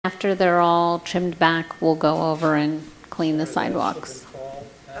after they're all trimmed back, we'll go over and clean the sidewalks.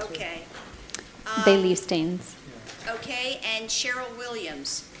 Okay. They leave stains. Okay, and Cheryl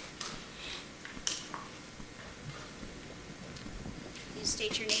Williams. Please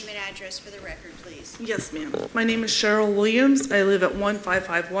state your name and address for the record, please. Yes, ma'am. My name is Cheryl Williams. I live at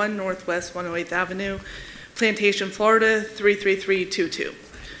 1551 Northwest 108th Avenue, Plantation, Florida, 33322.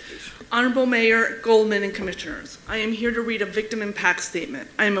 Honorable Mayor, Goldman, and Commissioners, I am here to read a victim impact statement.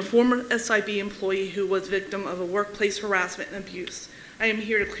 I am a former SIB employee who was victim of a workplace harassment and abuse. I am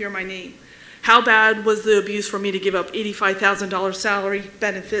here to clear my name. How bad was the abuse for me to give up $85,000 salary,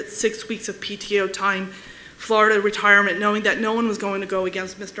 benefits, 6 weeks of PTO time, Florida retirement, knowing that no one was going to go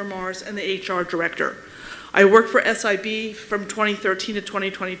against Mr. Morris and the HR director? I worked for SIB from 2013 to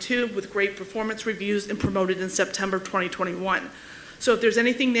 2022 with great performance reviews and promoted in September 2021. So if there's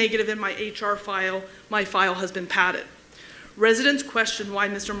anything negative in my HR file, my file has been padded. Residents questioned why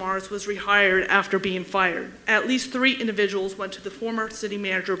Mr. Morris was rehired after being fired. At least 3 individuals went to the former city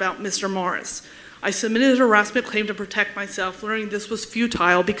manager about Mr. Morris. I submitted a harassment claim to protect myself, learning this was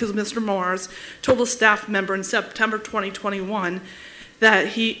futile because Mr. Morris told a staff member in September 2021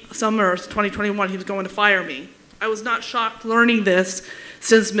 that summer 2021, he was going to fire me. I was not shocked learning this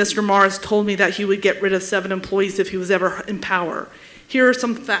since Mr. Morris told me that he would get rid of 7 employees if he was ever in power. Here are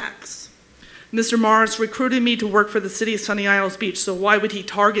some facts. Mr. Morris recruited me to work for the city of Sunny Isles Beach, so why would he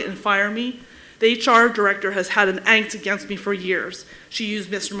target and fire me? The HR director has had an angst against me for years. She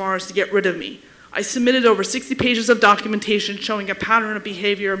used Mr. Morris to get rid of me. I submitted over 60 pages of documentation showing a pattern of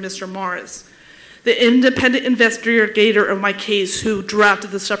behavior of Mr. Morris. The independent investigator of my case who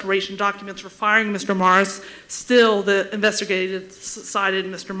drafted the separation documents for firing Mr. Morris, still the investigator cited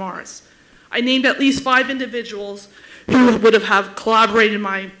Mr. Morris. I named at least 5 individuals who would have collaborated in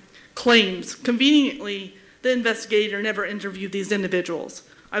my claims. Conveniently, the investigator never interviewed these individuals.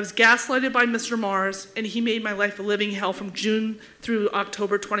 I was gaslighted by Mr. Morris, and he made my life a living hell from June through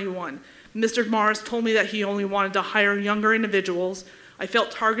October 21. Mr. Morris told me that he only wanted to hire younger individuals. I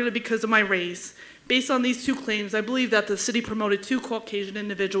felt targeted because of my race. Based on these 2 claims, I believe that the city promoted 2 Caucasian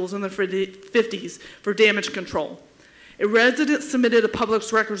individuals in the 50s for damage control. A resident submitted a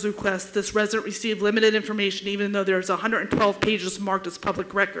public records request. This resident received limited information even though there's 112 pages marked as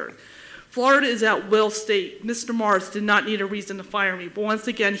public record. Florida is at will state. Mr. Morris did not need a reason to fire me, but once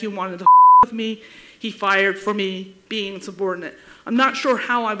again he wanted to with me. He fired for me being insubordinate. I'm not sure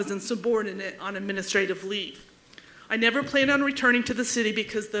how I was insubordinate on administrative leave. I never plan on returning to the city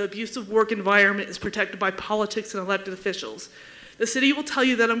because the abusive work environment is protected by politics and elected officials. The city will tell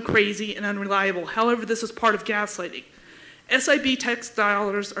you that I'm crazy and unreliable. However, this is part of gaslighting. SIB tax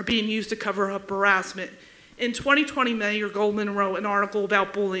dollars are being used to cover up harassment. In 2020, Mayor Goldman wrote an article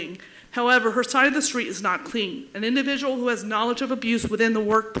about bullying. However, her side of the street is not clean. An individual who has knowledge of abuse within the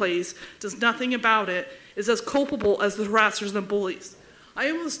workplace, does nothing about it, is as culpable as the harassers and bullies. I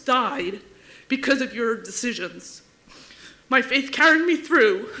almost died because of your decisions. My faith carried me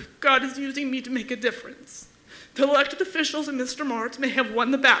through. God is using me to make a difference. The elected officials and Mr. Morris may have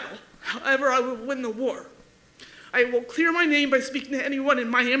won the battle. However, I will win the war. I will clear my name by speaking to anyone in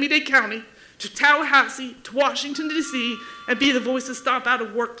Miami-Dade County, to Tallahassee, to Washington, D.C., and be the voice to stop out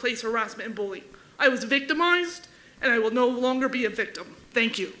of workplace harassment and bullying. I was victimized, and I will no longer be a victim.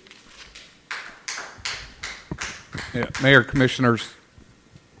 Thank you. Yeah, Mayor, Commissioners,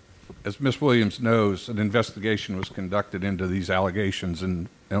 as Ms. Williams knows, an investigation was conducted into these allegations and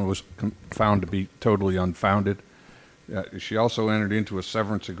was found to be totally unfounded. She also entered into a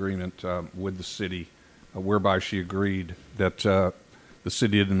severance agreement with the city whereby she agreed that the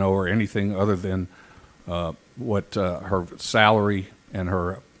city didn't owe her anything other than what her salary and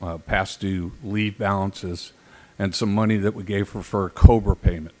her past due leave balances and some money that we gave her for a COBRA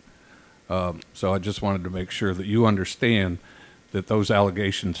payment. So I just wanted to make sure that you understand that those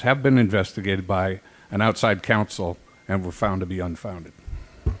allegations have been investigated by an outside counsel and were found to be unfounded.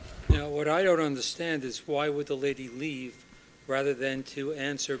 Now, what I don't understand is why would the lady leave rather than to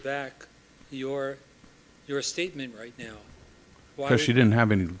answer back your statement right now? Because she didn't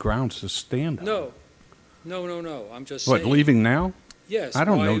have any grounds to stand on. No. I'm just saying. What, leaving now? Yes. I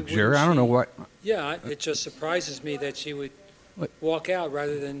don't know, Jerry. I don't know what. Yeah, it just surprises me that she would walk out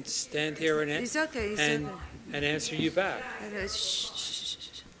rather than stand here and answer you back.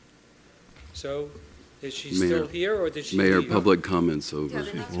 So, is she still here, or did she Mayor, leave? public comments over.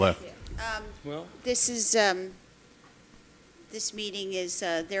 She's left. Well, This meeting is,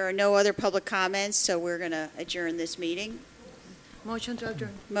 there are no other public comments, so we're going to adjourn this meeting. Motion to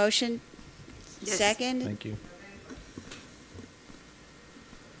adjourn. Motion? Yes. Second? Thank you.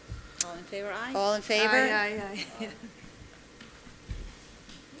 All in favor, aye? All in favor? Aye.